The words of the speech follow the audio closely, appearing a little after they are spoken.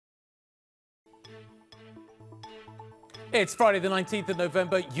It's Friday the 19th of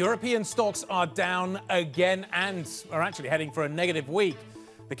November. European stocks are down again and are actually heading for a negative week.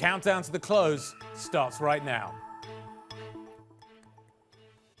 The countdown to the close starts right now.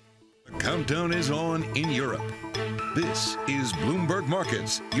 The countdown is on in Europe. This is Bloomberg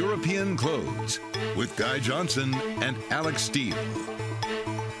Markets European Close with Guy Johnson and Alex Steele.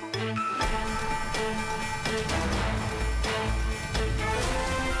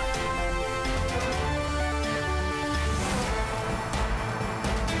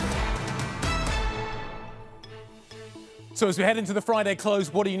 So as we head into the Friday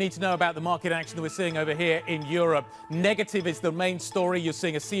close, what do you need to know about the market action that we're seeing over here in Europe? Negative is the main story. You're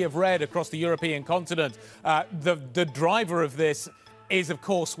seeing a sea of red across the European continent. The driver of this is, of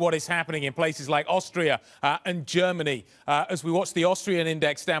course, what is happening in places like Austria and Germany. As we watch the Austrian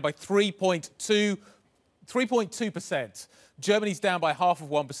index down by 3.2%. Germany's down by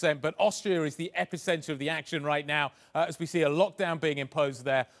 0.5%, but Austria is the epicenter of the action right now as we see a lockdown being imposed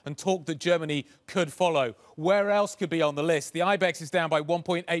there and talk that Germany could follow. Where else could be on the list? The IBEX is down by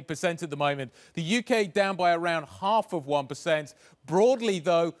 1.8% at the moment. The UK down by around 0.5%. Broadly,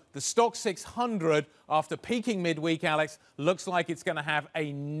 though, the Stock 600, after peaking midweek, Alex, looks like it's going to have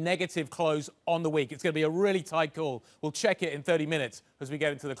a negative close on the week. It's going to be a really tight call. We'll check it in 30 minutes as we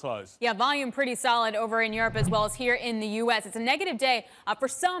get into the close. Yeah, volume pretty solid over in Europe as well as here in the U.S. It's a negative day for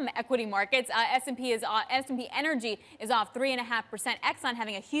some equity markets. S&P Energy is off 3.5%. Exxon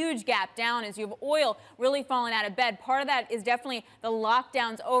having a huge gap down as you have oil really falling out of bed. Part of that is definitely the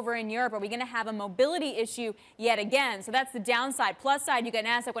lockdowns over in Europe. Are we going to have a mobility issue yet again? So that's the downside. Plus side, you got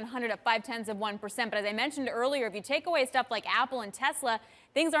NASDAQ 100 at 0.5%. But as I mentioned earlier, if you take away stuff like Apple and Tesla,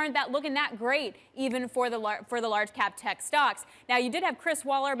 things aren't looking that great, even for the large cap tech stocks. Now, you did have Chris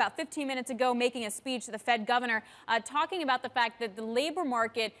Waller about 15 minutes ago making a speech to the Fed governor, talking about the fact that the labor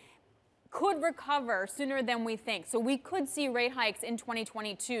market could recover sooner than we think. So we could see rate hikes in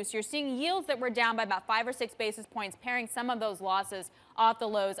 2022. So you're seeing yields that were down by about 5 or 6 basis points, paring some of those losses off the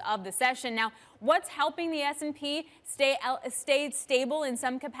lows of the session. Now, what's helping the S&P stay stable in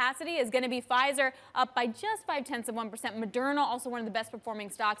some capacity is going to be Pfizer up by just 0.5%. Moderna, also one of the best performing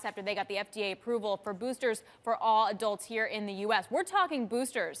stocks after they got the FDA approval for boosters for all adults here in the U.S. We're talking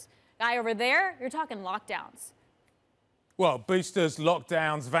boosters. Guy over there, you're talking lockdowns. Well, boosters,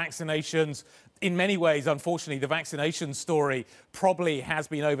 lockdowns, vaccinations. In many ways, unfortunately, the vaccination story probably has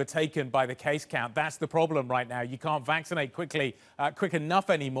been overtaken by the case count. That's the problem right now. You can't vaccinate quick enough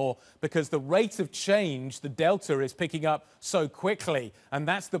anymore because the rate of change, the Delta, is picking up so quickly. And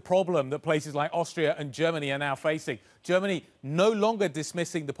that's the problem that places like Austria and Germany are now facing. Germany no longer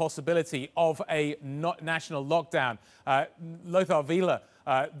dismissing the possibility of a national lockdown. Lothar Wieler,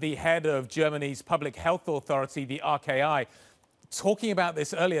 the head of Germany's public health authority, the RKI, talking about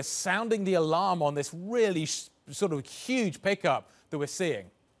this earlier, sounding the alarm on this really sort of huge pickup that we're seeing.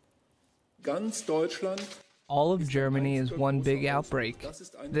 All of Germany is one big outbreak.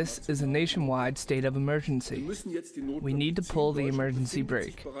 This is a nationwide state of emergency. We need to pull the emergency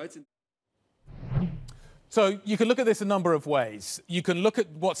brake. So you can look at this a number of ways. You can look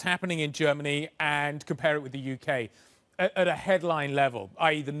at what's happening in Germany and compare it with the UK. At a headline level,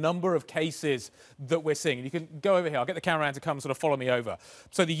 i.e. the number of cases that we're seeing. You can go over here. I'll get the camera around to come sort of follow me over.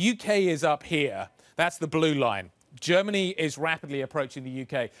 So the UK is up here. That's the blue line. Germany is rapidly approaching the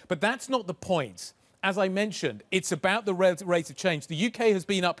UK. But that's not the point. As I mentioned, it's about the rate of change. The UK has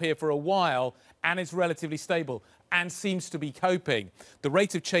been up here for a while and is relatively stable and seems to be coping. The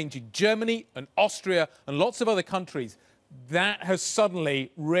rate of change in Germany and Austria and lots of other countries, that has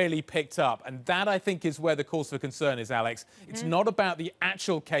suddenly really picked up. And that, I think, is where the cause for concern is, Alex. It's not about the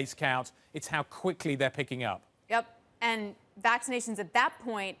actual case count. It's how quickly they're picking up. Yep. And vaccinations at that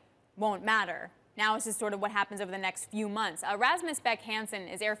point won't matter. Now it's just sort of what happens over the next few months. Rasmus Beck-Hansen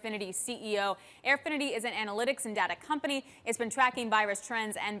is Airfinity's CEO. Airfinity is an analytics and data company. It's been tracking virus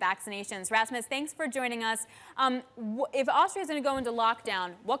trends and vaccinations. Rasmus, thanks for joining us. If Austria is going to go into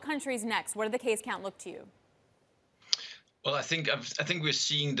lockdown, what country's next? What did the case count look to you? Well, I think we're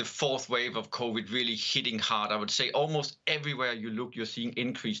seeing the fourth wave of COVID really hitting hard. I would say almost everywhere you look, you're seeing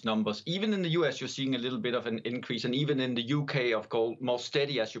increased numbers. Even in the US, you're seeing a little bit of an increase. And even in the UK, of course, more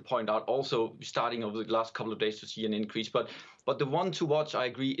steady, as you point out, also starting over the last couple of days to see an increase. But the one to watch, I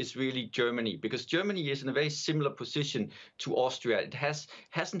agree, is really Germany, because Germany is in a very similar position to Austria. It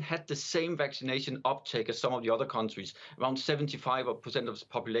hasn't had the same vaccination uptake as some of the other countries, around 75% of the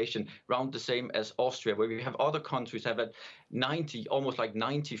population, around the same as Austria, where we have other countries have at 90, almost like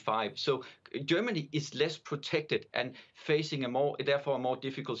 95. So Germany is less protected and facing therefore a more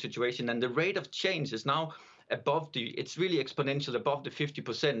difficult situation. And the rate of change is now above it's really exponential, above the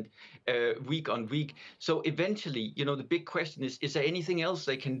 50% week on week. So eventually, the big question is there anything else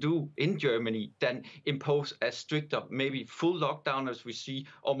they can do in Germany than impose a stricter, maybe full lockdown as we see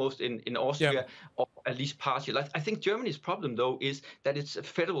almost in Austria, or at least partial? I think Germany's problem, though, is that it's a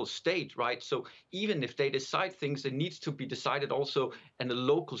federal state, right? So even if they decide things, it needs to be decided also at a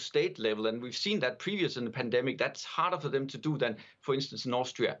local state level. And we've seen that previous in the pandemic. That's harder for them to do than, for instance, in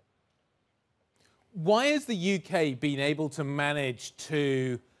Austria. Why has the UK been able to manage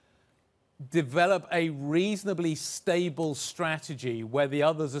to develop a reasonably stable strategy where the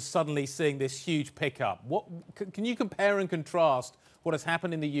others are suddenly seeing this huge pickup? Can you compare and contrast what has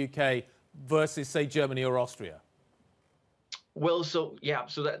happened in the UK versus, say, Germany or Austria? Well, so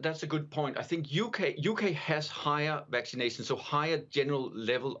that's a good point. I think UK has higher vaccinations, so higher general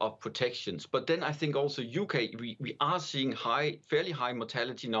level of protections. But then I think also UK, we are seeing fairly high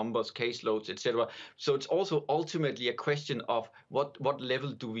mortality numbers, caseloads, etc. So it's also ultimately a question of what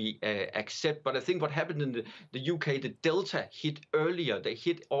level do we accept. But I think what happened in the UK, the Delta hit earlier. They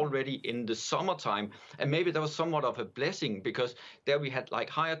hit already in the summertime, and maybe that was somewhat of a blessing because there we had like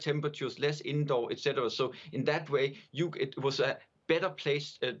higher temperatures, less indoor, etc. So in that way, it was a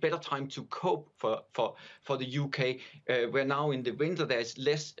better time to cope for the UK, where now in the winter there's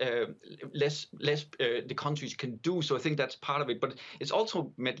less the countries can do. So I think that's part of it. But it's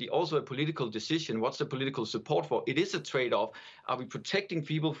ultimately also a political decision. What's the political support for? It is a trade-off. Are we protecting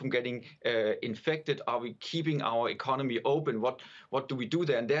people from getting infected? Are we keeping our economy open? What do we do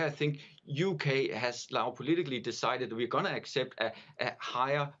there? And there, I think UK has now politically decided that we're going to accept a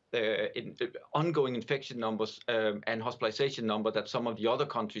higher ongoing infection numbers and hospitalization number that some of the other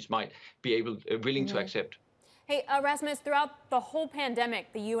countries might be willing to accept. Hey, Rasmus, throughout the whole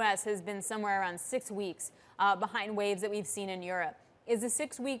pandemic, the U.S. has been somewhere around 6 weeks behind waves that we've seen in Europe. Is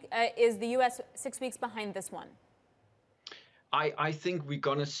the U.S. 6 weeks behind this one? I think we're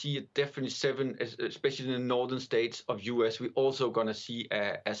going to see definitely 7, especially in the northern states of US. We're also going to see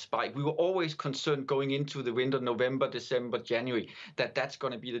a spike. We were always concerned going into the winter, November, December, January, that's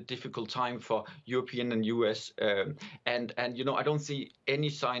going to be the difficult time for European and US. And I don't see any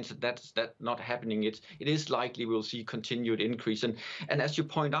signs that that's not happening. It is likely we'll see continued increase. And as you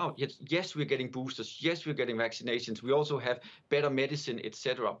point out, yes, we're getting boosters. Yes, we're getting vaccinations. We also have better medicine,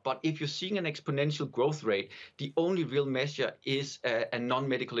 etc. But if you're seeing an exponential growth rate, the only real measure is a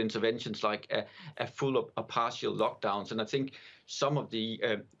non-medical interventions like a full or partial lockdowns. And I think some of the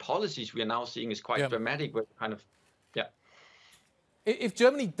policies we are now seeing is quite dramatic. Where If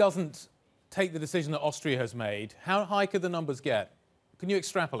Germany doesn't take the decision that Austria has made, how high could the numbers get? Can you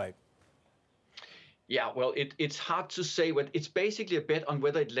extrapolate? Yeah, well, it's hard to say, but it's basically a bet on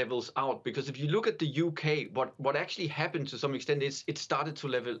whether it levels out. Because if you look at the UK, what actually happened to some extent is it started to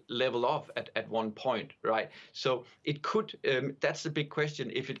level off at one point, right? So it could, that's the big question.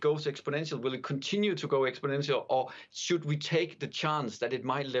 If it goes exponential, will it continue to go exponential, or should we take the chance that it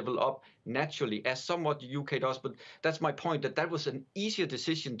might level up naturally, as somewhat the UK does? But that's my point, that was an easier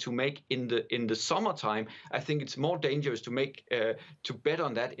decision to make in the summertime. I think it's more dangerous to make to bet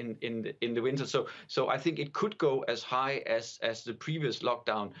on that in the winter. So I think it could go as high as the previous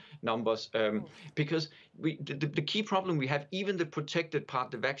lockdown numbers, because the key problem we have, even the protected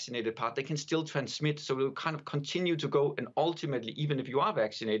part, the vaccinated part, they can still transmit. So we'll kind of continue to go, and ultimately, even if you are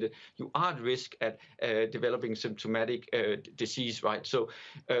vaccinated, you are at risk at developing symptomatic disease, right? So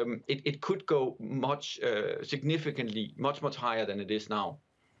it could go significantly much higher than it is now.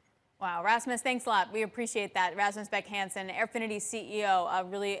 Wow, Rasmus, thanks a lot. We appreciate that. Rasmus Beck-Hansen, Airfinity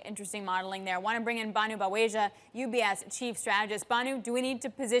CEO, really interesting modeling there. I want to bring in Banu Baweja, UBS Chief Strategist. Banu, do we need to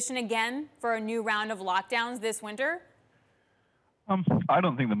position again for a new round of lockdowns this winter? I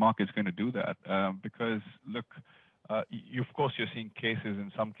don't think the market's going to do that because, look, of course, you're seeing cases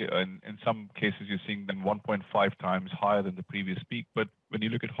in some cases you're seeing them 1.5 times higher than the previous peak. But when you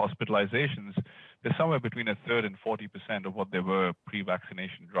look at hospitalizations, they're somewhere between 1/3 and 40% of what they were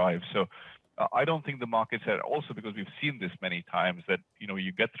pre-vaccination drive. So I don't think the markets are, also because we've seen this many times, that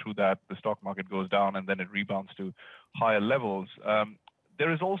you get through that, the stock market goes down and then it rebounds to higher levels.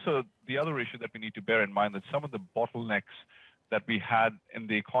 There is also the other issue that we need to bear in mind, that some of the bottlenecks that we had in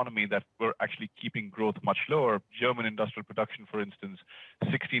the economy that were actually keeping growth much lower. German industrial production, for instance,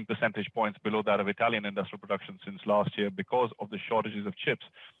 16 percentage points below that of Italian industrial production since last year because of the shortages of chips.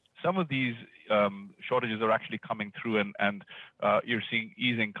 Some of these shortages are actually coming through, and you're seeing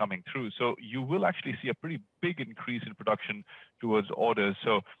easing coming through. So you will actually see a pretty big increase in production towards orders.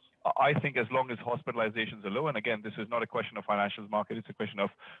 So I think as long as hospitalizations are low, and again, this is not a question of financials market, it's a question of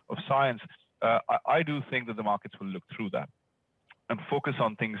science, I do think that the markets will look through that. and focus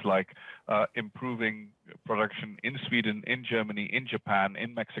on things like improving production in Sweden, in Germany, in Japan,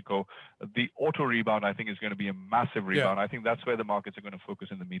 in Mexico. The auto rebound, I think, is going to be a massive rebound. Yeah. I think that's where the markets are going to focus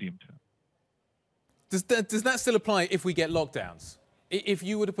in the medium term. Does that still apply if we get lockdowns? If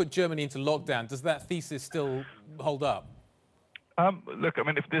you were to put Germany into lockdown, does that thesis still hold up? Look, I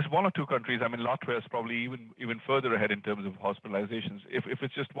mean, if there's one or two countries, I mean, Latvia is probably even further ahead in terms of hospitalizations. If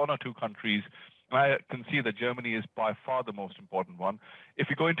it's just one or two countries, I can see that Germany is by far the most important one. If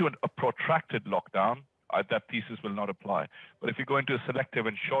you go into a protracted lockdown, that thesis will not apply. But if you go into a selective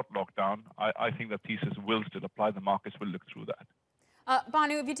and short lockdown, I think that thesis will still apply. The markets will look through that.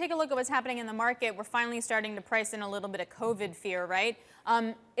 Banu, if you take a look at what's happening in the market, we're finally starting to price in a little bit of COVID fear, right?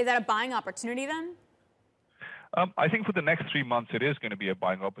 Is that a buying opportunity then? I think for the next 3 months, it is going to be a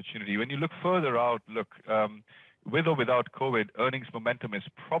buying opportunity. When you look further out, with or without COVID, earnings momentum is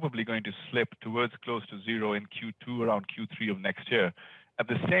probably going to slip towards close to zero in Q2, around Q3 of next year. At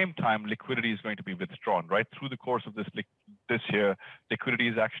the same time, liquidity is going to be withdrawn, right? Through the course of this year, liquidity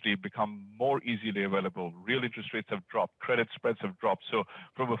has actually become more easily available. Real interest rates have dropped. Credit spreads have dropped. So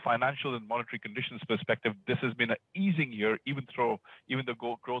from a financial and monetary conditions perspective, this has been an easing year, even though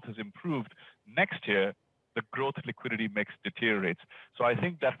growth has improved. Next year, the growth liquidity mix deteriorates. So I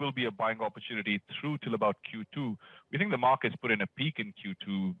think that will be a buying opportunity through till about Q2. We think the market's put in a peak in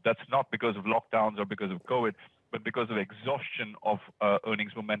Q2. That's not because of lockdowns or because of COVID, but because of exhaustion of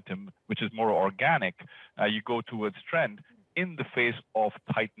earnings momentum, which is more organic. You go towards trend in the face of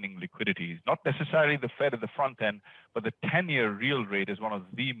tightening liquidities. Not necessarily the Fed at the front end, but the 10-year real rate is one of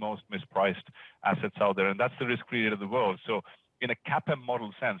the most mispriced assets out there, and that's the risk-free rate of the world. So in a CAPM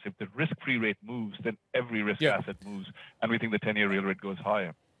model sense, if the risk-free rate moves, then every risk asset moves, and we think the 10-year real rate goes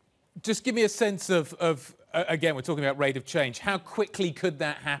higher. Just give me a sense of again, we're talking about rate of change. How quickly could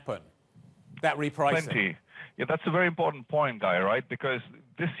that happen, that repricing? Plenty. Yeah, that's a very important point, Guy, right? Because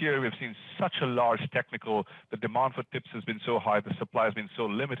this year we've seen such a large technical, the demand for tips has been so high, the supply has been so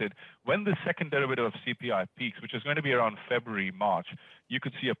limited. When the second derivative of CPI peaks, which is going to be around February, March, you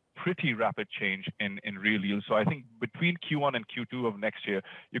could see a pretty rapid change in real yield. So I think between Q1 and Q2 of next year,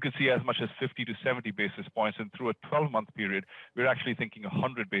 you could see as much as 50 to 70 basis points. And through a 12-month period, we're actually thinking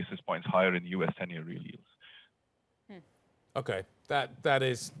 100 basis points higher in US 10-year real yields. Okay, that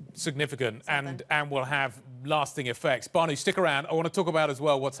is significant and will have lasting effects. Banu, stick around. I want to talk about as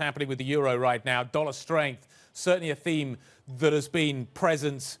well what's happening with the euro right now. Dollar strength, certainly a theme that has been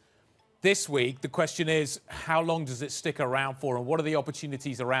present this week. The question is, how long does it stick around for, and what are the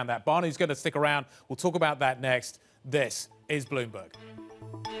opportunities around that? Banu's going to stick around. We'll talk about that next. This is Bloomberg.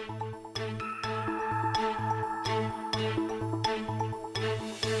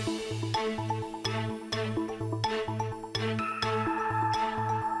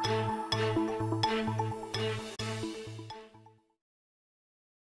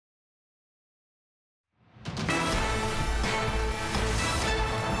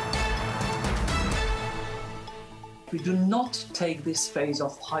 We do not take this phase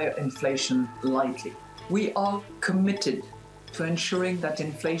of higher inflation lightly. We are committed to ensuring that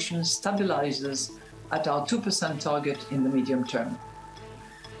inflation stabilizes at our 2% target in the medium term.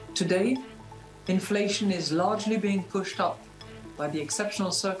 Today, inflation is largely being pushed up by the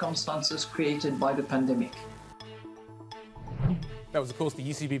exceptional circumstances created by the pandemic. That was, of course, the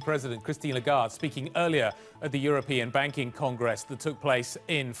ECB President, Christine Lagarde, speaking earlier at the European Banking Congress that took place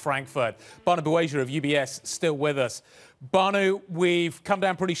in Frankfurt. Banu Buwaja of UBS still with us. Banu, we've come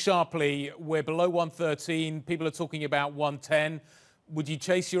down pretty sharply. We're below 113. People are talking about 110. Would you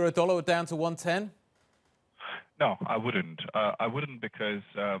chase euro dollar down to 110? No, I wouldn't. I wouldn't because,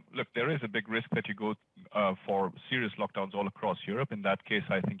 look, there is a big risk that you go for serious lockdowns all across Europe. In that case,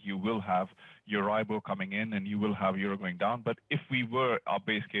 I think you will have Euribor coming in and you will have euro going down. But if we were, our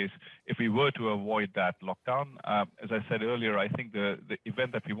base case, if we were to avoid that lockdown, as I said earlier, I think the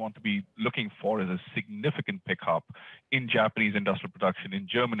event that we want to be looking for is a significant pickup in Japanese industrial production, in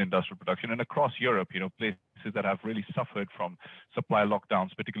German industrial production, and across Europe, places that have really suffered from supply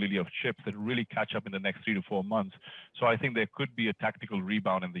lockdowns, particularly of chips, that really catch up in the next 3 to 4 months. So I think there could be a tactical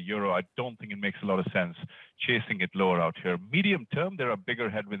rebound in the euro. I don't think it makes a lot of sense chasing it lower out here. Medium term, there are bigger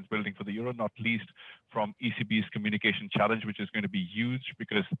headwinds building for the euro, not least from ECB's communication challenge, which is going to be huge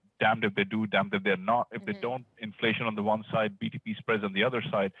because damned if they do, damned if they're not. If they don't, inflation on the one side, BTP spreads on the other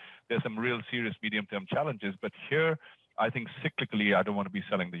side, there's some real serious medium-term challenges. But here, I think cyclically, I don't want to be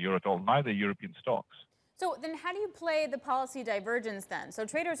selling the euro at all, neither European stocks. So then how do you play the policy divergence then? So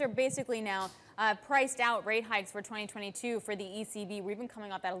traders are basically now priced out rate hikes for 2022 for the ECB. We're even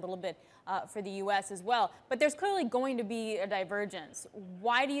coming off that a little bit for the U.S. as well. But there's clearly going to be a divergence.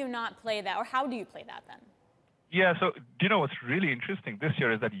 Why do you not play that, or how do you play that then? Yeah, so do you know what's really interesting this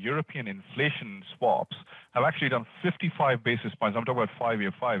year is that European inflation swaps have actually done 55 basis points. I'm talking about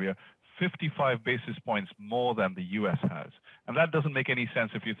 5-year, 55 basis points more than the US has. And that doesn't make any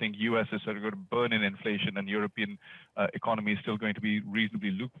sense if you think US is sort of going to burn in inflation and European economy is still going to be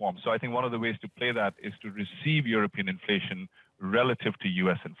reasonably lukewarm. So I think one of the ways to play that is to receive European inflation relative to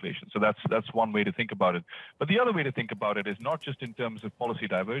US inflation. So that's one way to think about it. But the other way to think about it is not just in terms of policy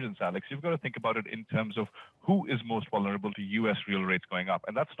divergence, Alex. You've got to think about it in terms of who is most vulnerable to US real rates going up.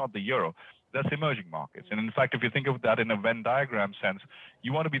 And that's not the euro. That's emerging markets. And in fact, if you think of that in a Venn diagram sense,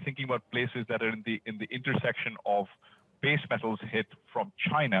 you want to be thinking about places that are in the intersection of base metals hit from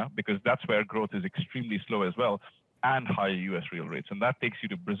China, because that's where growth is extremely slow as well, and higher US real rates. And that takes you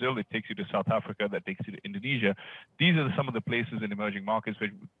to Brazil, it takes you to South Africa, that takes you to Indonesia. These are some of the places in emerging markets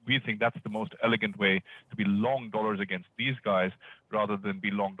where we think that's the most elegant way to be long dollars against these guys rather than be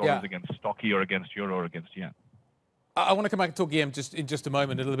long dollars against stocky or against euro or against yen. I want to come back and talk EM in just a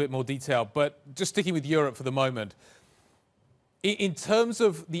moment, a little bit more detail, but just sticking with Europe for the moment. In terms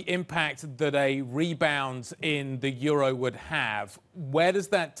of the impact that a rebound in the euro would have, where does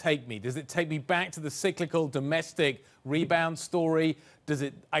that take me? Does it take me back to the cyclical domestic rebound story?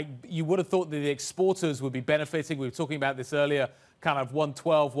 You would have thought that the exporters would be benefiting. We were talking about this earlier, kind of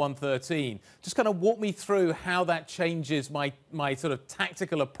 112, 113. Just kind of walk me through how that changes my sort of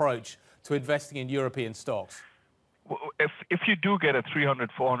tactical approach to investing in European stocks. Well, if you do get a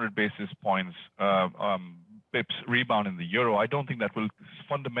 300, 400 basis points pips rebound in the euro, I don't think that will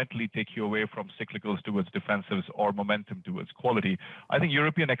fundamentally take you away from cyclicals towards defensives or momentum towards quality. I think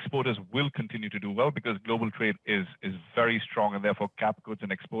European exporters will continue to do well because global trade is very strong, and therefore cap goods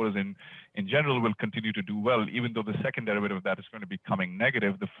and exporters in general will continue to do well, even though the second derivative of that is going to be coming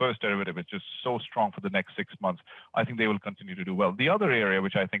negative. The first derivative is just so strong for the next 6 months. I think they will continue to do well. The other area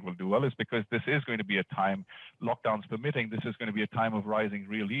which I think will do well is because this is going to be a time, lockdowns permitting, this is going to be a time of rising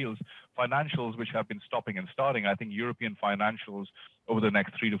real yields. Financials which have been stopping and starting, I think European financials over the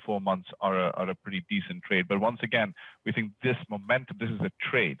next 3 to 4 months are a pretty decent trade. But once again, we think this momentum, this is a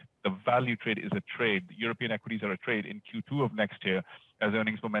trade. The value trade is a trade. The European equities are a trade in Q2 of next year as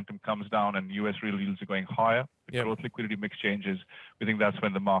earnings momentum comes down and US real yields are going higher. The growth liquidity mix changes. We think that's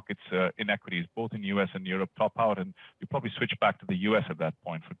when the markets in equities, both in US and Europe, top out, and we probably switch back to the US at that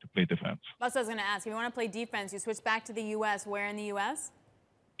point to play defense. That's what I was going to ask. If you want to play defense, you switch back to the US. Where in the US?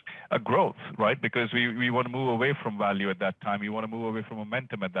 Growth, right? Because we want to move away from value at that time. You want to move away from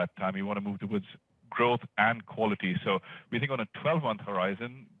momentum at that time. You want to move towards growth and quality. So we think on a 12-month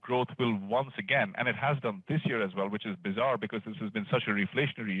horizon, growth will once again, and it has done this year as well, which is bizarre because this has been such a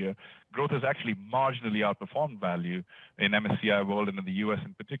reflationary year. Growth has actually marginally outperformed value in MSCI World and in the US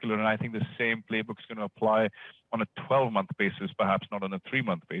in particular. And I think the same playbook is going to apply on a 12-month basis, perhaps not on a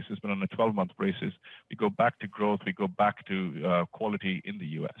 3-month basis, but on a 12-month basis. We go back to growth. We go back to quality in the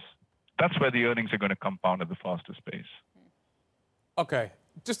US. That's where the earnings are going to compound at the fastest pace. Okay.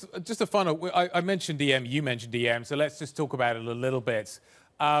 Just a final, I mentioned EM, you mentioned EM, so let's just talk about it a little bit.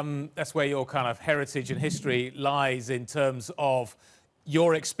 That's where your kind of heritage and history lies in terms of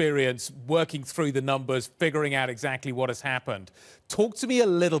your experience working through the numbers, figuring out exactly what has happened. Talk to me a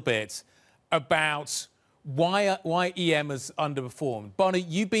little bit about why EM has underperformed. Barney,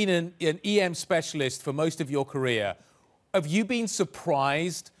 you've been an EM specialist for most of your career. Have you been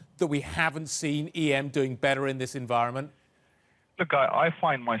surprised that we haven't seen EM doing better in this environment? Look, I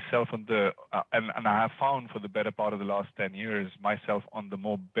find myself on the, and I have found for the better part of the last 10 years, myself on the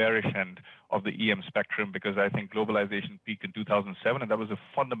more bearish end of the EM spectrum, because I think globalization peaked in 2007, and that was a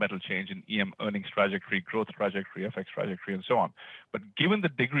fundamental change in EM earnings trajectory, growth trajectory, FX trajectory, and so on. But given the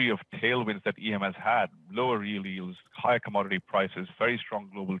degree of tailwinds that EM has had, lower real yields, higher commodity prices, very strong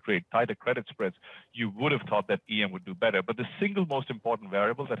global trade, tighter credit spreads, you would have thought that EM would do better. But the single most important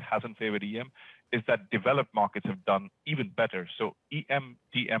variable that hasn't favored EM is that developed markets have done even better. So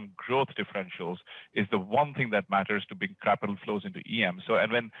EM-DM growth differentials is the one thing that matters to bring capital flows into EM. So,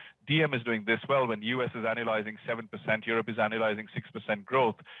 and when DM is doing this well, when US is analyzing 7%, Europe is analyzing 6%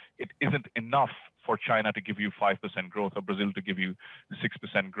 growth, it isn't enough for China to give you 5% growth or Brazil to give you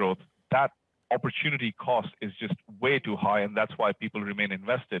 6% growth. That opportunity cost is just way too high, and that's why people remain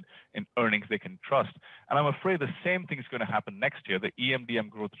invested in earnings they can trust. And I'm afraid the same thing is going to happen next year. The EM-DM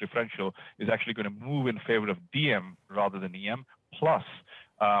growth differential is actually going to move in favor of DM rather than EM, plus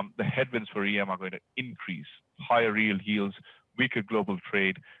the headwinds for EM are going to increase. Higher real yields, weaker global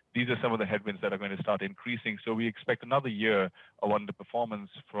trade. These are some of the headwinds that are going to start increasing. So we expect another year of underperformance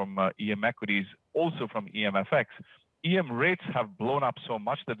from EM equities, also from EM FX. EM rates have blown up so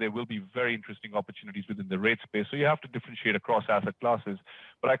much that there will be very interesting opportunities within the rate space. So you have to differentiate across asset classes.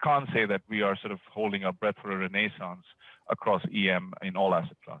 But I can't say that we are sort of holding our breath for a renaissance across EM in all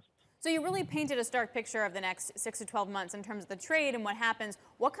asset classes. So you really painted a stark picture of the next 6 to 12 months in terms of the trade and what happens.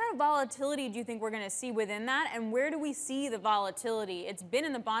 What kind of volatility do you think we're going to see within that? And where do we see the volatility? It's been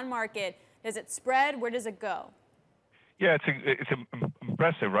in the bond market. Does it spread? Where does it go? Yeah, it's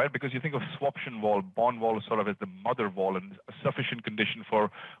impressive, right? Because you think of swaption vol, bond vol sort of as the mother vol and a sufficient condition for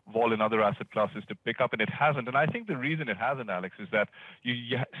vol in other asset classes to pick up, and it hasn't. And I think the reason it hasn't, Alex, is that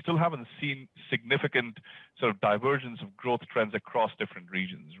you still haven't seen significant sort of divergence of growth trends across different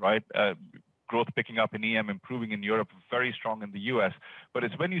regions, right? Growth picking up in EM, improving in Europe, very strong in the US. But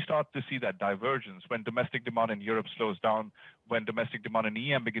it's when you start to see that divergence, when domestic demand in Europe slows down, when domestic demand in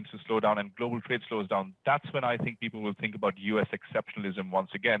EM begins to slow down and global trade slows down, that's when I think people will think about US exceptionalism once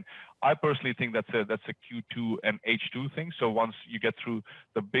again. I personally think that's a Q2 and H2 thing. So once you get through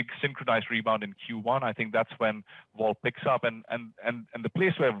the big synchronized rebound in Q1, I think that's when vol picks up. And the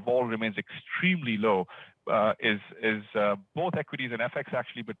place where vol remains extremely low is both equities and FX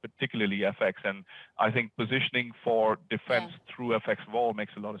actually, but particularly FX. And I think positioning for defense through FX vol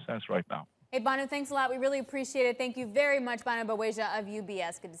makes a lot of sense right now. Hey, Banu, thanks a lot. We really appreciate it. Thank you very much, Banu Baweja of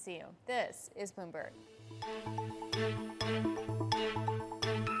UBS. Good to see you. This is Bloomberg.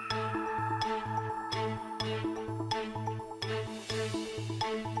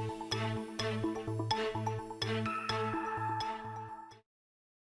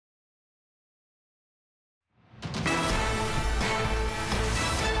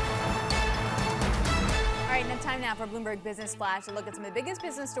 Time now for Bloomberg Business Flash, a look at some of the biggest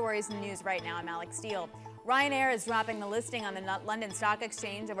business stories in the news right now. I'm Alex Steele. Ryanair is dropping the listing on the London Stock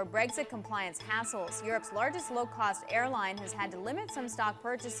Exchange over Brexit compliance hassles. Europe's largest low-cost airline has had to limit some stock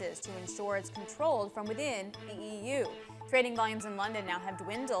purchases to ensure it's controlled from within the EU. Trading volumes in London now have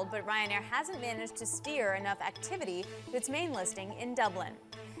dwindled, but Ryanair hasn't managed to steer enough activity to its main listing in Dublin.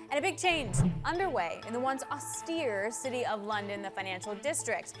 And a big change underway in the once austere city of London, the financial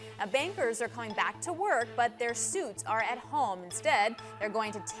district. Now, bankers are coming back to work, but their suits are at home. Instead, they're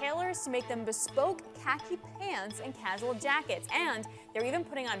going to tailors to make them bespoke khaki pants and casual jackets. And they're even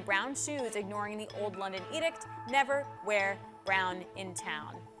putting on brown shoes, ignoring the old London edict, never wear brown in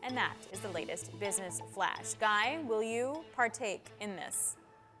town. And that is the latest business flash. Guy, will you partake in this?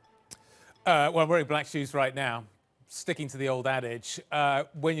 Well, I'm wearing black shoes right now. Sticking to the old adage,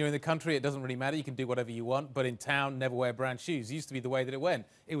 when you're in the country, it doesn't really matter. You can do whatever you want. But in town, never wear brown shoes. It used to be the way that it went.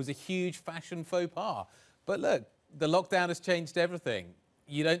 It was a huge fashion faux pas. But look, the lockdown has changed everything.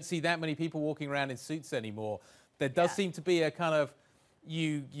 You don't see that many people walking around in suits anymore. There does seem to be a kind of,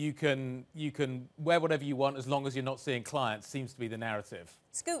 you can wear whatever you want as long as you're not seeing clients, seems to be the narrative.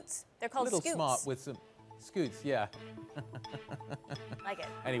 Scoots. They're called scoots. A scoots. little smart with some scoots, yeah. Like it.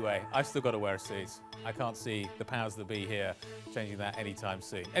 Anyway, I've still got to wear a suit. I can't see the powers that be here changing that anytime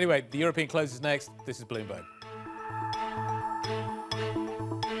soon. Anyway, the European close is next. This is Bloomberg.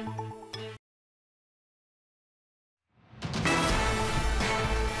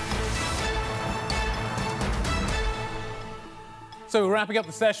 So we're wrapping up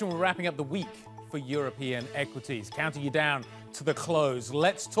the session. We're wrapping up the week for European equities, counting you down to the close.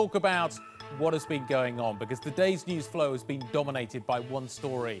 Let's talk about what has been going on, because the day's news flow has been dominated by one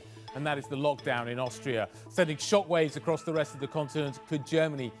story, and that is the lockdown in Austria, sending shockwaves across the rest of the continent. Could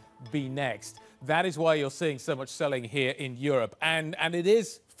Germany be next? That is why you're seeing so much selling here in Europe, and it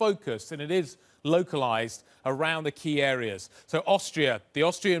is focused and it is localized around the key areas. So Austria, the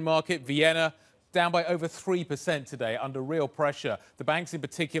Austrian market, Vienna, down by over 3% today, under real pressure. The banks in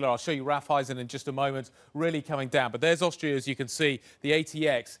particular, I'll show you Raiffeisen in just a moment, really coming down. But there's Austria, as you can see, the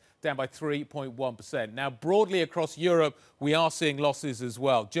ATX down by 3.1%. Now, broadly across Europe, we are seeing losses as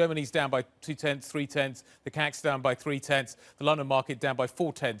well. Germany's down by 0.2, 0.3. The CAC's down by 0.3. The London market down by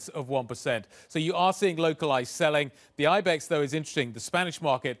 0.4%. So you are seeing localized selling. The IBEX, though, is interesting. The Spanish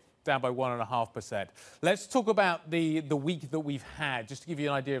market down by 1.5%. Let's talk about the week that we've had, just to give you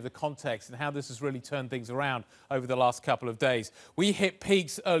an idea of the context and how this has really turned things around over the last couple of days. We hit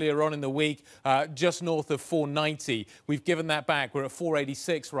peaks earlier on in the week, just north of 490. We've given that back. We're at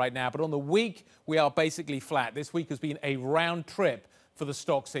 486 right now. But on the week, we are basically flat. This week has been a round trip for the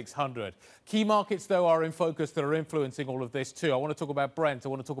stock 600. Key markets, though, are in focus that are influencing all of this, too. I want to talk about Brent. I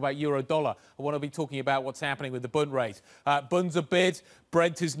want to talk about euro dollar. I want to be talking about what's happening with the Bund rate. Bund's a bid.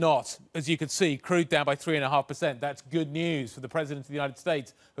 Brent is not. As you can see, crude down by 3.5%. That's good news for the President of the United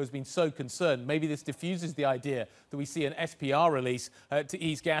States, who has been so concerned. Maybe this diffuses the idea that we see an SPR release to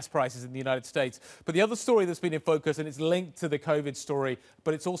ease gas prices in the United States. But the other story that's been in focus, and it's linked to the COVID story,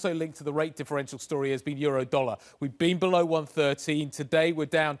 but it's also linked to the rate differential story, has been euro dollar. We've been below 113. Today we're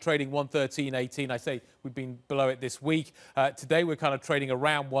down trading 113.18. I say we've been below it this week. Today we're kind of trading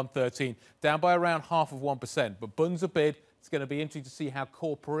around 113, down by around 0.5%. But Bund's a bid. It's going to be interesting to see how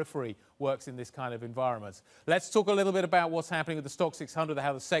core periphery works in this kind of environment. Let's talk a little bit about what's happening with the stock 600,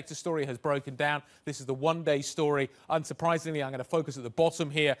 how the sector story has broken down. This is the one-day story. Unsurprisingly, I'm going to focus at the bottom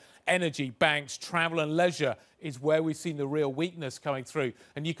here. Energy, banks, travel and leisure is where we've seen the real weakness coming through.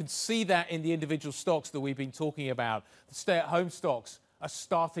 And you can see that in the individual stocks that we've been talking about. The stay-at-home stocks are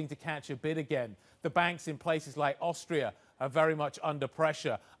starting to catch a bid again. The banks in places like Austria are very much under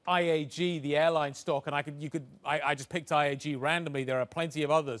pressure. IAG, the airline stock, and I just picked IAG randomly. There are plenty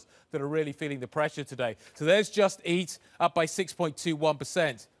of others that are really feeling the pressure today. So there's Just Eat, up by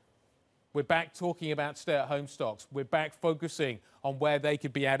 6.21%. We're back talking about stay-at-home stocks. We're back focusing on where they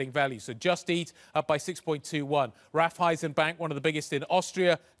could be adding value. So Just Eat up by 6.21. Raiffeisen Bank, one of the biggest in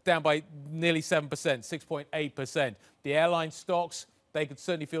Austria, down by nearly 7%, 6.8%. The airline stocks, they could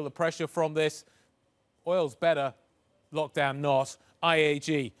certainly feel the pressure from this. Oil's better, lockdown not.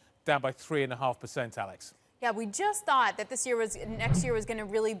 IAG down by 3.5%, Alex. Yeah, we just thought that next year was going to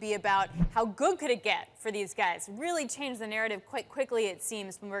really be about how good could it get for these guys. Really changed the narrative quite quickly, it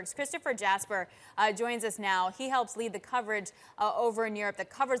seems. Bloomberg's Christopher Jasper joins us now. He helps lead the coverage over in Europe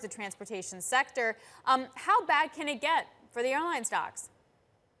that covers the transportation sector. How bad can it get for the airline stocks?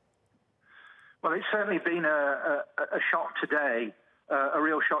 Well, it's certainly been a shock today, a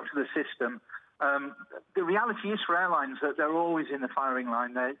real shock to the system. The reality is for airlines that they're always in the firing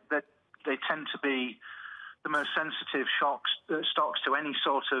line. They tend to be the most sensitive stocks to any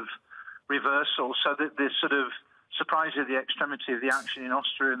sort of reversal. So that the sort of surprise of the extremity of the action in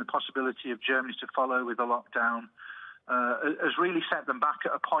Austria and the possibility of Germany to follow with a lockdown has really set them back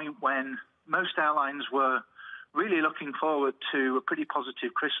at a point when most airlines were really looking forward to a pretty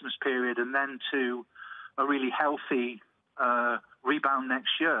positive Christmas period and then to a really healthy rebound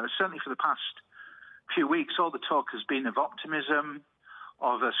next year. Certainly for the past few weeks, all the talk has been of optimism,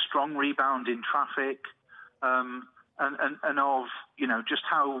 of a strong rebound in traffic, and of just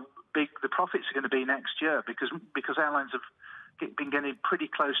how big the profits are going to be next year because airlines have been getting pretty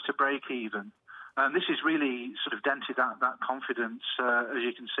close to break even. This has really sort of dented that confidence, as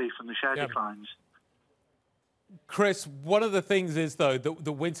you can see from the share declines. Chris, one of the things is, though, that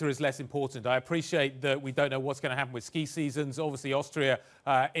the winter is less important. I appreciate that we don't know what's going to happen with ski seasons. Obviously, Austria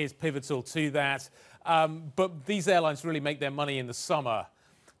is pivotal to that. But these airlines really make their money in the summer.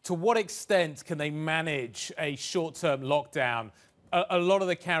 To what extent can they manage a short-term lockdown? A lot of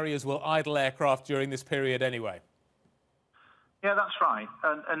the carriers will idle aircraft during this period anyway. Yeah, that's right.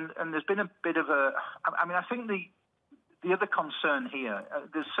 And there's been a bit of a... I mean, I think the other concern here,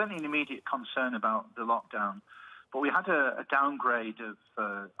 there's certainly an immediate concern about the lockdown. But we had a downgrade of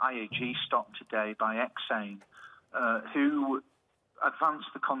IAG stock today by Exane, who advanced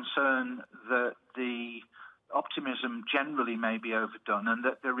the concern that the optimism generally may be overdone and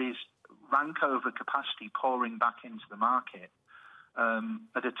that there is rank over capacity pouring back into the market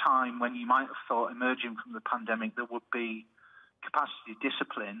at a time when you might have thought, emerging from the pandemic, there would be capacity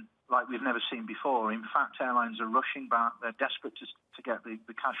discipline like we've never seen before. In fact, airlines are rushing back. They're desperate to get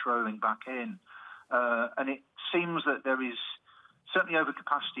the cash rolling back in. And it seems that there is certainly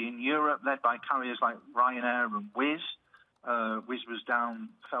overcapacity in Europe, led by carriers like Ryanair and Wizz. Wizz was down,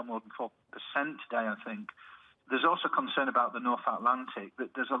 fell more than 4% today, I think. There's also concern about the North Atlantic,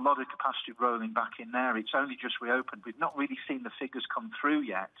 that there's a lot of capacity rolling back in there. It's only just reopened. We've not really seen the figures come through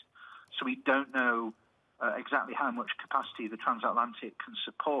yet, so we don't know exactly how much capacity the transatlantic can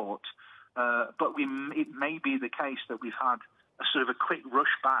support. But it may be the case that we've had a sort of a quick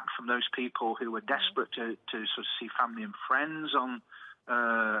rush back from those people who were desperate to sort of see family and friends on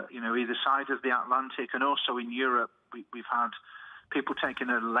either side of the Atlantic, and also in Europe we've had people taking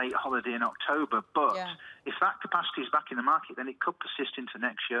a late holiday in October. But if that capacity is back in the market, then it could persist into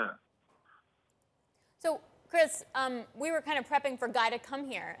next year. So, Chris, we were kind of prepping for Guy to come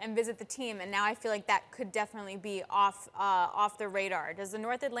here and visit the team, and now I feel like that could definitely be off the radar. Does the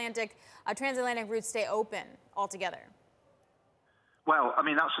North Atlantic, transatlantic route stay open altogether? Well, I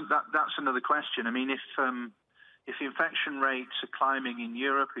mean, that's another question. I mean, if infection rates are climbing in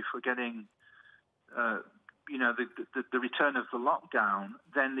Europe, if we're getting the return of the lockdown,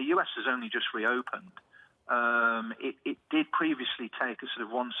 then the US has only just reopened. It did previously take a sort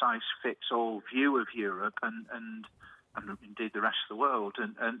of one-size-fits-all view of Europe and indeed the rest of the world,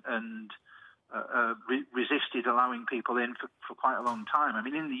 and resisted allowing people in for quite a long time. I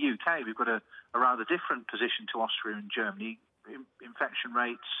mean, in the UK, we've got a rather different position to Austria and Germany. Infection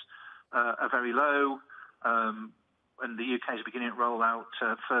rates are very low, and the UK is beginning to roll out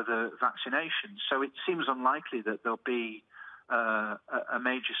further vaccinations. So it seems unlikely that there'll be a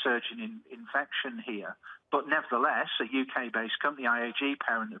major surge in infection here. But nevertheless, a UK-based company, IAG,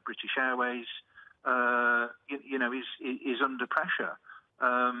 parent of British Airways, is under pressure.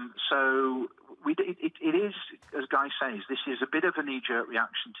 So it is, as Guy says, this is a bit of a knee-jerk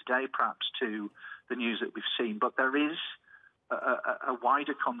reaction today, perhaps, to the news that we've seen. But there is a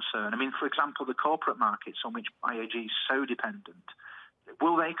wider concern. I mean, for example, the corporate markets on which IAG is so dependent,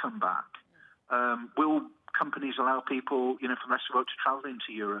 will they come back? Will companies allow people, from the rest of the world to travel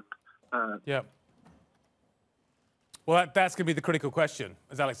into Europe? Yeah. Well, that's going to be the critical question.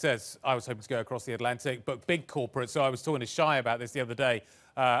 As Alex says, I was hoping to go across the Atlantic, but big corporates, so I was talking to Shai about this the other day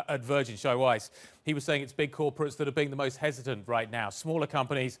at Virgin, Shai Weiss. He was saying it's big corporates that are being the most hesitant right now. Smaller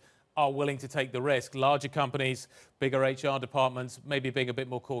companies are willing to take the risk. Larger companies, bigger HR departments, maybe being a bit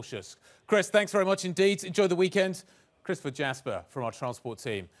more cautious. Chris, thanks very much indeed. Enjoy the weekend. Christopher Jasper from our transport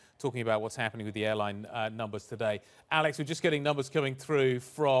team talking about what's happening with the airline numbers today. Alex, we're just getting numbers coming through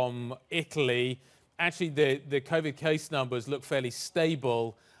from Italy. Actually, the COVID case numbers look fairly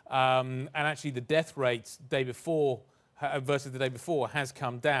stable, and actually the death rates day before versus the day before has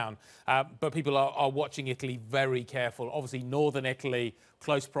come down. But people are watching Italy very careful. Obviously, northern Italy,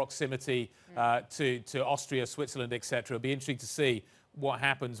 close proximity to Austria, Switzerland, etc. It'll be interesting to see what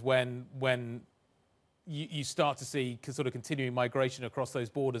happens when you start to see sort of continuing migration across those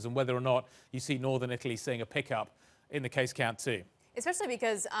borders, and whether or not you see northern Italy seeing a pickup in the case count too. Especially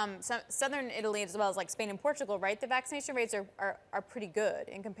because southern Italy, as well as like Spain and Portugal, right? The vaccination rates are pretty good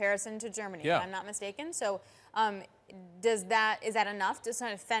in comparison to Germany, if I'm not mistaken. So is that enough to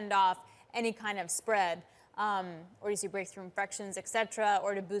sort of fend off any kind of spread? Or do you see breakthrough infections, et cetera?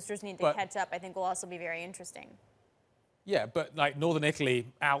 Or do boosters need to catch up? I think will also be very interesting. Yeah, but like northern Italy,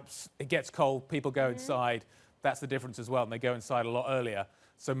 Alps, it gets cold, people go inside. That's the difference as well, and they go inside a lot earlier.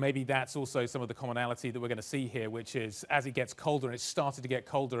 So maybe that's also some of the commonality that we're going to see here, which is as it gets colder, and it's started to get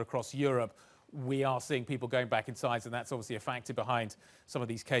colder across Europe, we are seeing people going back inside, and that's obviously a factor behind some of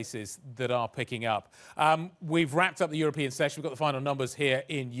these cases that are picking up. We've wrapped up the European session. We've got the final numbers here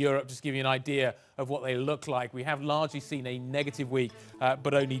in Europe, just to give you an idea of what they look like. We have largely seen a negative week,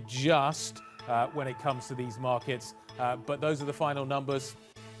 but only just when it comes to these markets. But those are the final numbers.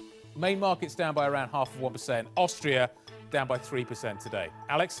 Main markets down by around 0.5%. Austria down by 3% today.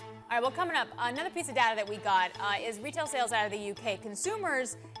 Alex? All right, well, coming up, another piece of data that we got is retail sales out of the UK.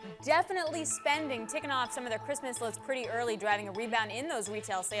 Consumers definitely spending, ticking off some of their Christmas lists pretty early, driving a rebound in those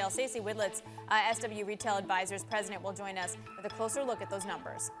retail sales. Stacey Widlitz, SW Retail Advisors President, will join us with a closer look at those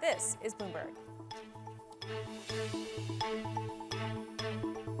numbers. This is Bloomberg.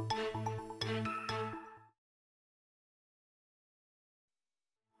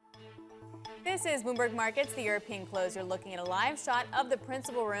 This is Bloomberg Markets, the European close. You're looking at a live shot of the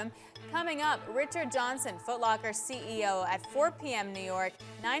principal room. Coming up, Richard Johnson, Foot Locker CEO at 4 p.m. New York,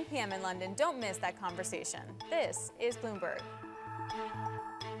 9 p.m. in London. Don't miss that conversation. This is Bloomberg.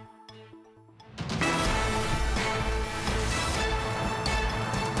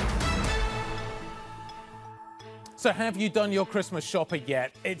 So have you done your Christmas shopping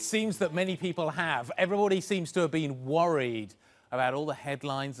yet? It seems that many people have. Everybody seems to have been worried about all the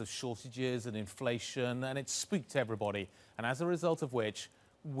headlines of shortages and inflation, and it spooked everybody. And as a result of which,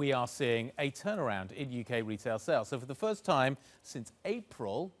 we are seeing a turnaround in UK retail sales. So for the first time since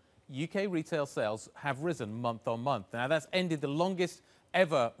April, UK retail sales have risen month on month. Now that's ended the longest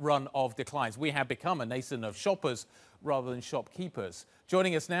ever run of declines. We have become a nation of shoppers rather than shopkeepers.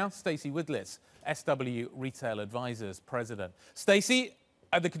 Joining us now, Stacey Widlitz, SW Retail Advisors President. Stacey,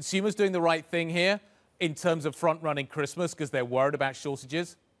 are the consumers doing the right thing here in terms of front-running Christmas because they're worried about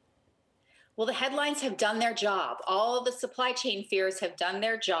shortages? Well, the headlines have done their job. All of the supply chain fears have done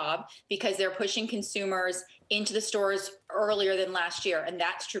their job because they're pushing consumers into the stores earlier than last year. And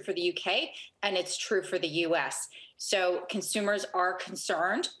that's true for the UK, and it's true for the US. So consumers are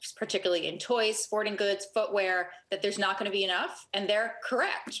concerned, particularly in toys, sporting goods, footwear, that there's not going to be enough. And they're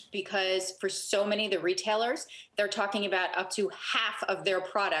correct, because for so many of the retailers, they're talking about up to half of their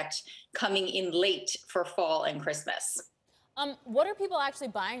product coming in late for fall and Christmas. What are people actually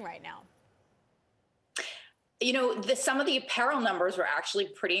buying right now? You know, some of the apparel numbers were actually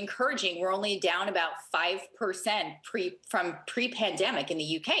pretty encouraging. We're only down about 5% from pre-pandemic in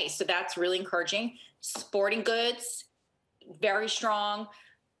the UK. So that's really encouraging. Sporting goods, very strong.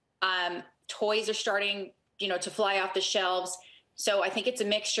 Toys are starting, to fly off the shelves. So I think it's a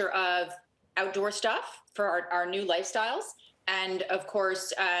mixture of outdoor stuff for our new lifestyles. And of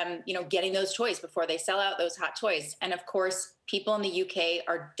course, getting those toys before they sell out, those hot toys. And of course, people in the UK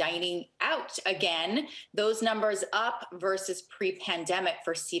are dining out again. Those numbers up versus pre-pandemic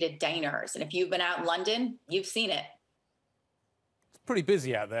for seated diners. And if you've been out in London, you've seen it. It's pretty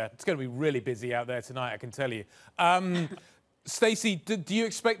busy out there. It's going to be really busy out there tonight, I can tell you. Stacey, do you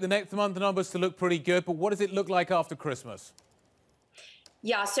expect the next month numbers to look pretty good? But what does it look like after Christmas?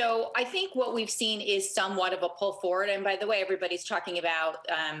 Yeah, so I think what we've seen is somewhat of a pull forward. And by the way, everybody's talking about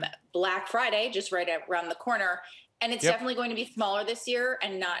Black Friday, just right around the corner. And it's definitely going to be smaller this year,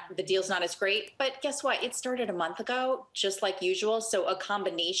 and the deal's not as great. But guess what? It started a month ago, just like usual. So a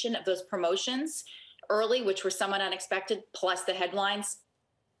combination of those promotions early, which were somewhat unexpected, plus the headlines,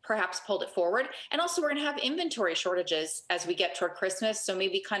 perhaps pulled it forward. And also we're going to have inventory shortages as we get toward Christmas. So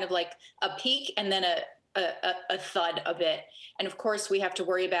maybe kind of like a peak and then a thud a bit. And of course, we have to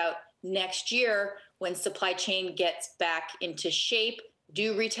worry about next year when supply chain gets back into shape.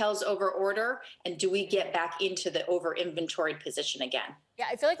 Do retails overorder, and do we get back into the over inventoried position again? Yeah,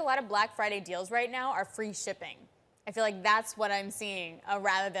 I feel like a lot of Black Friday deals right now are free shipping. I feel like that's what I'm seeing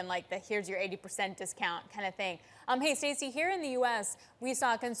rather than like the here's your 80% discount kind of thing. Hey, Stacey, here in the U.S., we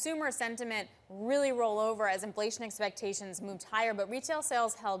saw consumer sentiment really roll over as inflation expectations moved higher, but retail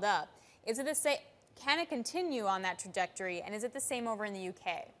sales held up. Is it the same? Can it continue on that trajectory? And is it the same over in the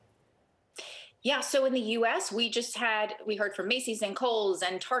UK? Yeah, so in the US, we heard from Macy's and Kohl's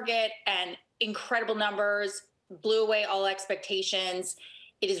and Target, and incredible numbers, blew away all expectations.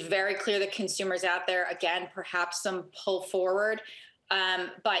 It is very clear that consumers out there, again, perhaps some pull forward.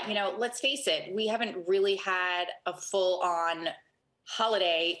 But, let's face it, we haven't really had a full-on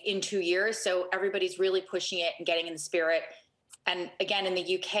holiday in 2 years. So everybody's really pushing it and getting in the spirit. And again, in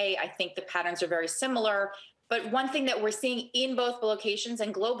the UK, I think the patterns are very similar. But one thing that we're seeing in both locations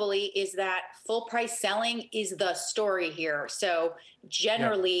and globally is that full price selling is the story here. So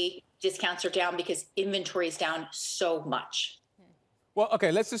generally, discounts are down because inventory is down so much. Well,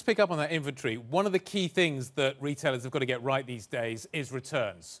 OK, let's just pick up on that inventory. One of the key things that retailers have got to get right these days is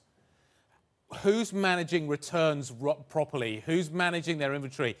returns. Who's managing returns properly? Who's managing their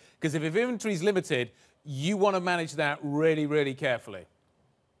inventory? Because if inventory is limited, you want to manage that really, really carefully.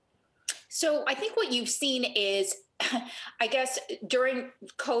 So I think what you've seen is, I guess, during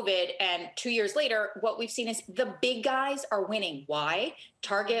COVID and 2 years later, what we've seen is the big guys are winning. Why?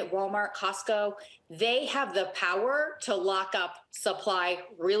 Target, Walmart, Costco, they have the power to lock up supply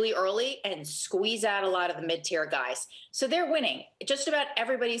really early and squeeze out a lot of the mid-tier guys. So they're winning. Just about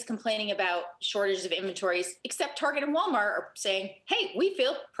everybody's complaining about shortages of inventories, except Target and Walmart are saying, hey, we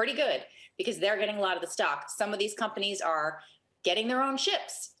feel pretty good because they're getting a lot of the stock. Some of these companies are getting their own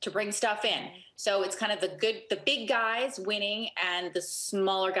ships to bring stuff in. So it's kind of the big guys winning and the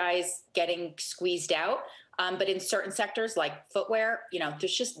smaller guys getting squeezed out. But in certain sectors like footwear,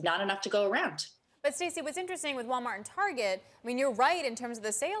 there's just not enough to go around. But Stacey, what's interesting with Walmart and Target, I mean, you're right in terms of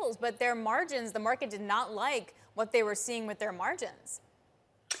the sales, but their margins, the market did not like what they were seeing with their margins.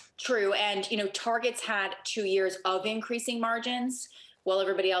 True. And, Target's had 2 years of increasing margins, while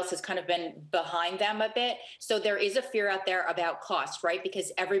everybody else has kind of been behind them a bit. So there is a fear out there about cost, right?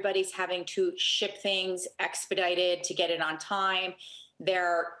 Because everybody's having to ship things expedited to get it on time.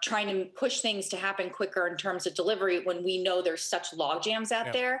 They're trying to push things to happen quicker in terms of delivery when we know there's such log jams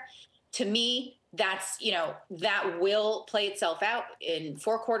out there. To me, that's, that will play itself out in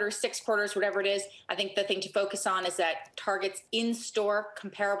 4 quarters, 6 quarters, whatever it is. I think the thing to focus on is that Target's in-store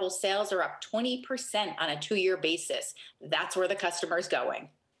comparable sales are up 20% on a 2-year basis. That's where the customer is going.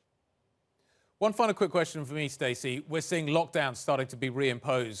 One final quick question for me, Stacey. We're seeing lockdowns starting to be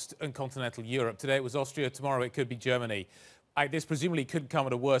reimposed in continental Europe. Today it was Austria, tomorrow it could be Germany. This presumably could come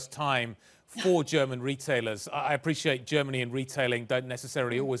at a worse time for German retailers. I appreciate Germany and retailing don't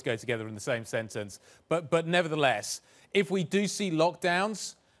necessarily always go together in the same sentence. But nevertheless, if we do see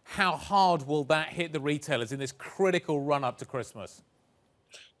lockdowns, how hard will that hit the retailers in this critical run up to Christmas?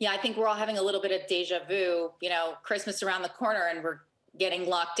 Yeah, I think we're all having a little bit of deja vu. Christmas around the corner and we're getting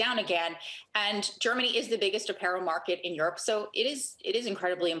locked down again. And Germany is the biggest apparel market in Europe. So it is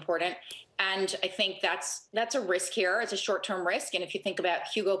incredibly important. And I think that's a risk here. It's a short-term risk. And if you think about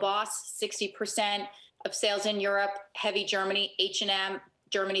Hugo Boss, 60% of sales in Europe, heavy Germany, H&M,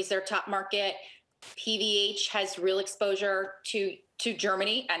 Germany's their top market. PVH has real exposure to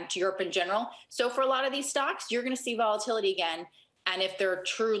Germany and to Europe in general. So for a lot of these stocks, you're going to see volatility again. And if there are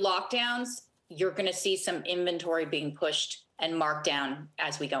true lockdowns, you're going to see some inventory being pushed and marked down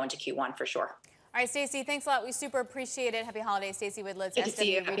as we go into Q1 for sure. All right, Stacey, thanks a lot. We super appreciate it. Happy holidays, Stacey Widlitz, Good to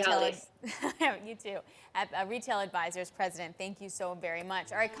see you. Happy holidays. You too. Retail Advisors President. Thank you so very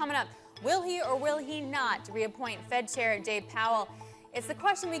much. All right, coming up, will he or will he not reappoint Fed Chair Jay Powell? It's the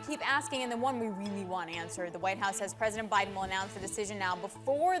question we keep asking and the one we really want answered. The White House says President Biden will announce the decision now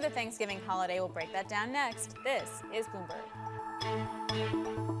before the Thanksgiving holiday. We'll break that down next. This is Bloomberg.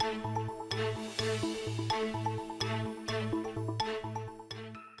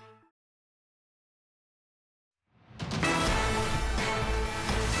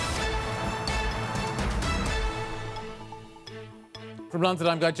 From London,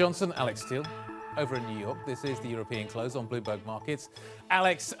 I'm Guy Johnson. Alex Steele over in New York. This is the European Close on Bloomberg Markets.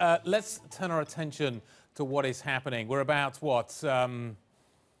 Alex, let's turn our attention to what is happening. We're about, an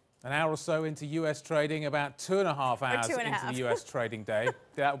hour or so into U.S. trading, about 2.5 hours into the U.S. trading day.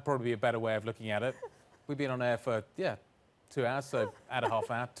 That would probably be a better way of looking at it. We've been on air for, 2 hours, so add a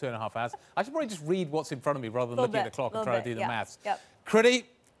half hour, 2.5 hours. I should probably just read what's in front of me rather than looking at the clock and trying to do the maths. Yep. Critty,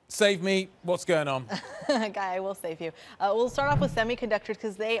 save me. What's going on? Guy, I will save you. We'll start off with semiconductors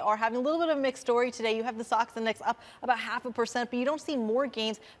because they are having a little bit of a mixed story today. You have the SOX index up about 0.5%, but you don't see more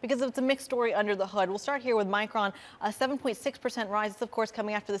gains because it's a mixed story under the hood. We'll start here with Micron, a 7.6% rise. This, of course,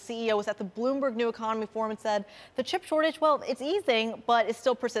 coming after the CEO was at the Bloomberg New Economy Forum and said the chip shortage, well, it's easing, but it's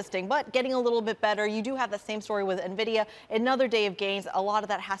still persisting, but getting a little bit better. You do have that same story with NVIDIA. Another day of gains. A lot of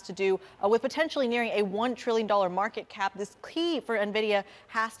that has to do with potentially nearing a $1 trillion market cap. This key for NVIDIA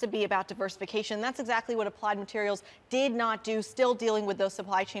has to be about diversification. That's exactly what Applied Materials did not do, still dealing with those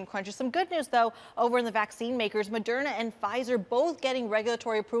supply chain crunches. Some good news, though, over in the vaccine makers, Moderna and Pfizer both getting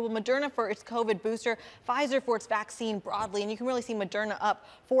regulatory approval. Moderna for its COVID booster, Pfizer for its vaccine broadly. And you can really see Moderna up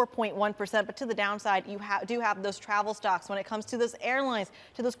 4.1%. But to the downside, you do have those travel stocks when it comes to those airlines,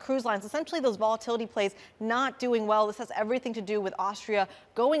 to those cruise lines, essentially those volatility plays not doing well. This has everything to do with Austria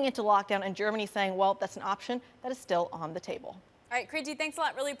going into lockdown and Germany saying, well, that's an option that is still on the table. All right, Kriti, thanks a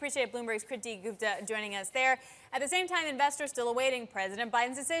lot. Really appreciate it. Bloomberg's Kriti Gupta joining us there. At the same time, investors still awaiting President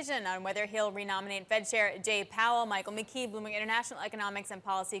Biden's decision on whether he'll renominate Fed Chair Jay Powell. Michael McKee, Bloomberg International Economics and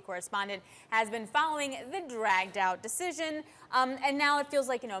Policy Correspondent, has been following the dragged-out decision. And now it feels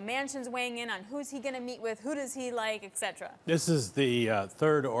like, Manchin's weighing in on who's he going to meet with, who does he like, etc. This is the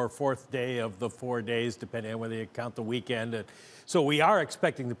third or fourth day of the 4 days, depending on whether you count the weekend. So we are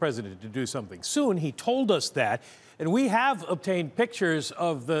expecting the president to do something soon. He told us that. And we have obtained pictures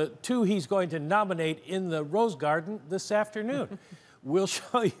of the two he's going to nominate in the Rose Garden this afternoon. We'll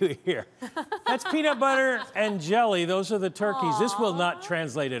show you here. That's peanut butter and jelly. Those are the turkeys. Aww. This will not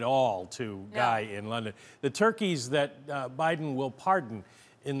translate at all to Guy in London. The turkeys that Biden will pardon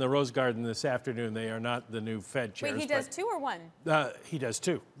in the Rose Garden this afternoon, they are not the new Fed chairs. Wait, he does two or one? He does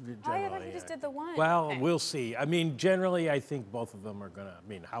two. Oh, I thought he just did the one. Well, We'll see. I mean, generally, I think both of them are going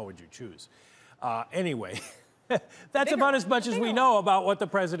to, how would you choose? Anyway. That's about as much as we know about what the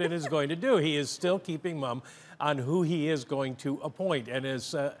president is going to do. He is still keeping mum on who he is going to appoint. And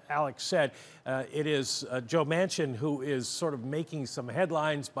as Alex said, it is Joe Manchin who is sort of making some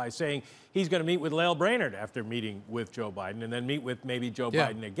headlines by saying he's going to meet with Lael Brainerd after meeting with Joe Biden and then meet with maybe Joe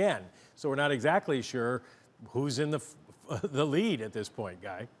Biden again. So we're not exactly sure who's in the lead at this point,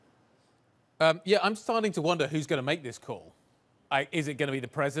 Guy. I'm starting to wonder who's going to make this call. Is it going to be the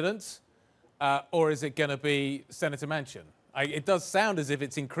president? Or is it going to be Senator Manchin? It does sound as if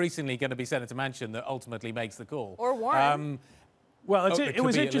it's increasingly going to be Senator Manchin that ultimately makes the call. Or Warren. It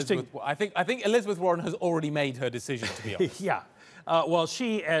was interesting. I think Elizabeth Warren has already made her decision, to be honest. Yeah. Well,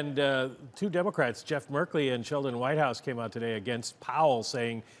 she and two Democrats, Jeff Merkley and Sheldon Whitehouse, came out today against Powell,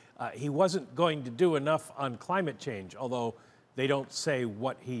 saying he wasn't going to do enough on climate change, although they don't say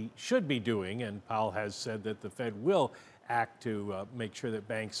what he should be doing. And Powell has said that the Fed will act to make sure that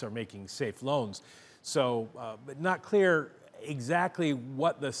banks are making safe loans. So but not clear exactly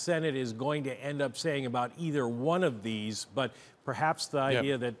what the Senate is going to end up saying about either one of these, but perhaps the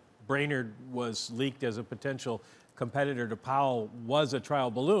idea that Brainerd was leaked as a potential competitor to Powell was a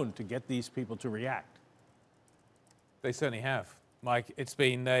trial balloon to get these people to react. They certainly have. Mike, it's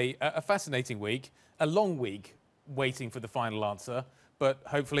been a fascinating week, a long week waiting for the final answer. But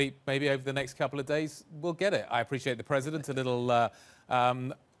hopefully, maybe over the next couple of days, we'll get it. I appreciate the president a little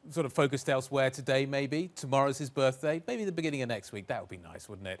sort of focused elsewhere today, maybe. Tomorrow's his birthday. Maybe the beginning of next week. That would be nice,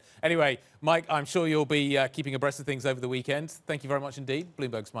 wouldn't it? Anyway, Mike, I'm sure you'll be keeping abreast of things over the weekend. Thank you very much indeed.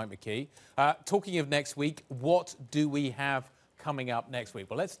 Bloomberg's Mike McKee. Talking of next week, what do we have coming up next week.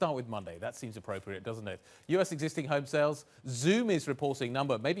 But let's start with Monday. That seems appropriate, doesn't it? U.S. existing home sales. Zoom is reporting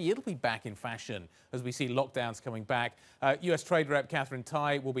number. Maybe it'll be back in fashion as we see lockdowns coming back. U.S. Trade Rep Catherine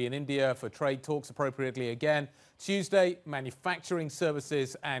Tai will be in India for trade talks appropriately again. Tuesday, manufacturing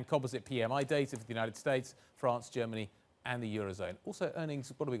services and composite PMI data for the United States, France, Germany, and the Eurozone. Also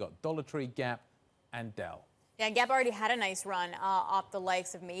earnings, what do we got? Dollar Tree, Gap, and Dell. Yeah, Gap already had a nice run off the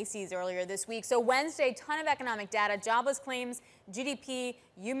likes of Macy's earlier this week. So Wednesday, ton of economic data, jobless claims, GDP,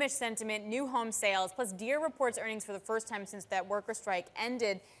 UMich sentiment, new home sales, plus Deere reports earnings for the first time since that worker strike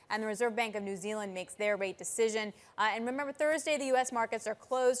ended, and the Reserve Bank of New Zealand makes their rate decision. And remember, Thursday, the U.S. markets are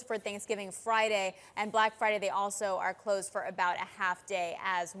closed for Thanksgiving Friday, and Black Friday, they also are closed for about a half day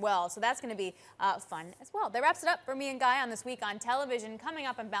as well. So that's going to be fun as well. That wraps it up for me and Guy on This Week on Television. Coming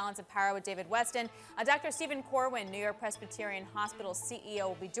up on Balance of Power with David Weston, Dr. Stephen Corwin, New York Presbyterian Hospital CEO,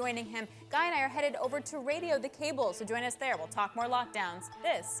 will be joining him. Guy and I are headed over to radio, the cable, so join us there. We'll talk more lockdowns.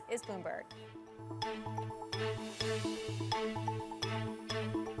 This is Bloomberg.